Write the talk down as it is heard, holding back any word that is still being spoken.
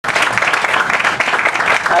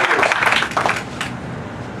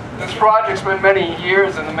project's been many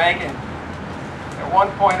years in the making. At one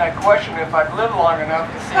point I questioned if I'd live long enough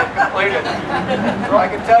to see it completed. So I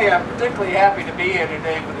can tell you I'm particularly happy to be here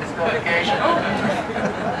today for this dedication.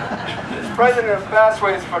 As president of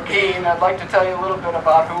Pathways for Keene, I'd like to tell you a little bit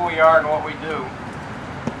about who we are and what we do.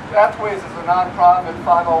 Pathways is a nonprofit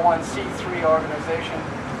 501c3 organization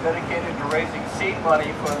dedicated to raising seed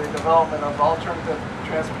money for the development of alternative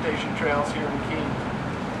transportation trails here in Keene.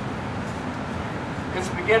 Its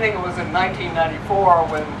beginning was in 1994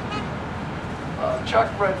 when Chuck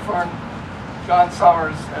Redfern, John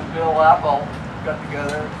Summers, and Bill Apple got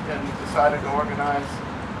together and decided to organize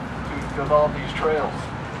to develop these trails.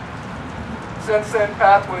 Since then,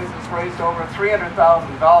 Pathways has raised over $300,000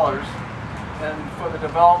 and for the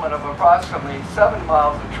development of approximately 7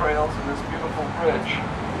 miles of trails in this beautiful bridge.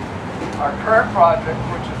 Our current project,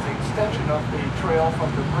 which is the extension of the trail from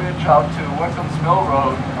the bridge out to Wickham's Mill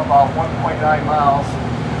Road, about 1.9 miles,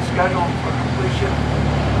 is scheduled for completion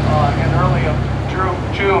in early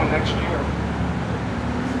June next year.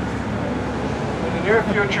 In the near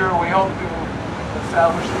future, we hope to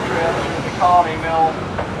establish the trail through the Colony Mill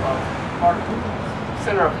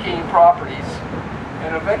center of Keene properties,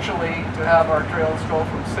 and eventually to have our trails go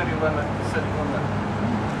from city limit to city limit.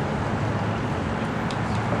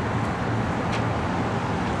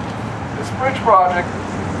 This bridge project,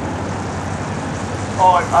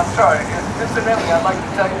 I'm sorry, incidentally, I'd like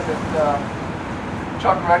to tell you that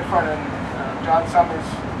Chuck Redfern and John Summers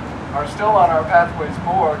are still on our Pathways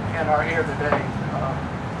board and are here today.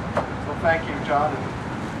 So thank you, John and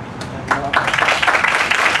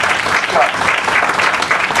Chuck.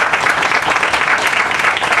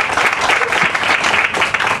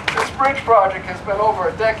 This bridge project has been over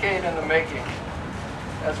a decade in the making.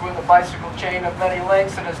 As with a bicycle chain of many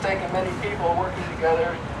lengths, it has taken many people working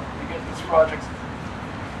together to get this project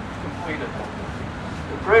completed.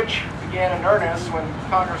 The bridge began in earnest when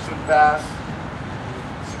Congressman Bass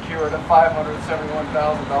secured a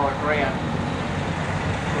 $571,000 grant.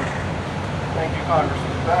 Thank you,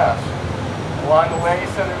 Congressman Bass. Along the way,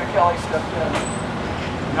 Senator Kelly stepped in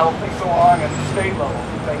and helped things along at the state level.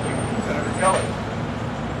 Thank you, Senator Kelly.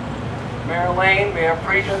 Mayor Lane, Mayor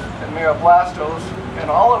Pregent, and Mayor Blastos,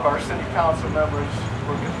 and all of our city council members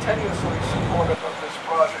were continuously supportive of this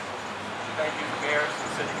project. Thank you, mayors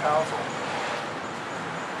and city council.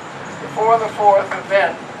 The 4 on the 4th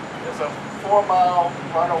event is a 4-mile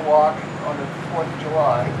run or walk on the 4th of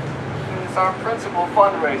July. It is our principal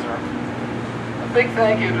fundraiser. A big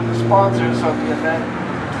thank you to the sponsors of the event,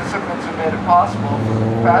 participants who made it possible for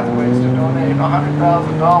Pathways to donate $100,000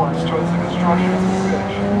 towards the construction of the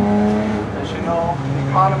bridge. As you know, the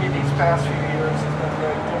economy these past few years has been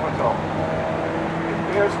very difficult. It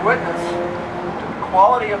bears witness to the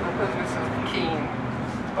quality of the businesses of Keene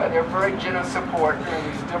by their very generous support during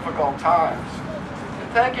these difficult times. And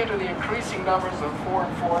thank you to the increasing numbers of 4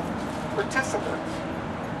 and 4th participants.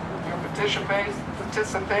 Your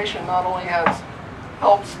participation not only has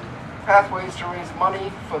helped Pathways to raise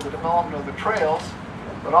money for the development of the trails,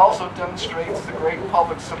 but also demonstrates the great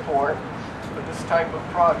public support for this type of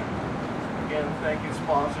project. Again, thank you,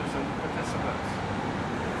 sponsors and participants.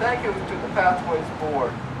 Thank you to the Pathways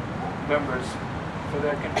Board members for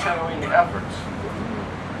their continuing efforts.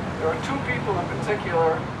 There are 2 people in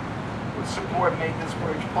particular whose support made this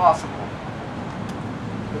bridge possible.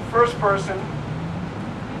 The first person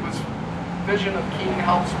whose vision of Keene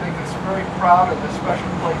helps make us very proud of the special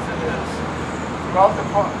place it is. Throughout the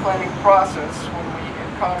planning process, when we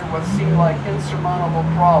encountered what seemed like insurmountable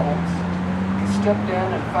problems, he stepped in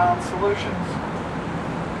and found solutions.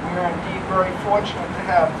 We are indeed very fortunate to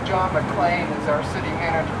have John McLean as our city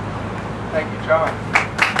manager. Thank you, John.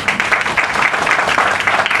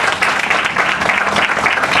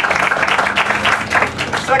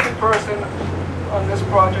 The second person on this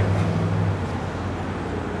project,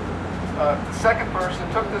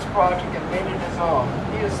 took this project and made it his own.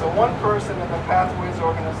 He is the one person in the Pathways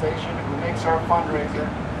organization who makes our fundraiser,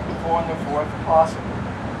 4 on the 4th, possible.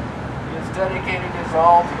 He has dedicated his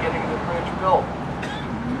all to getting the bridge built.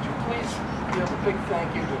 Would you please give a big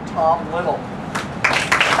thank you to Tom Little.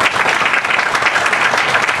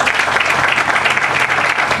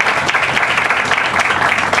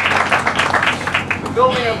 The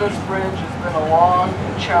building of this bridge has been a long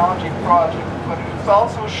and challenging project, but it has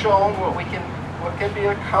also shown what can be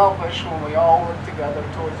accomplished when we all work together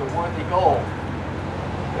towards a worthy goal.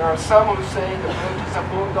 There are some who say the bridge is a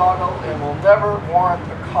boondoggle and will never warrant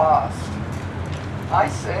the cost. I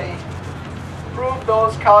say, prove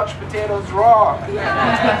those couch potatoes wrong.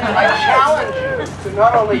 I challenge you to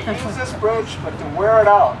not only use this bridge, but to wear it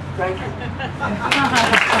out. Thank you.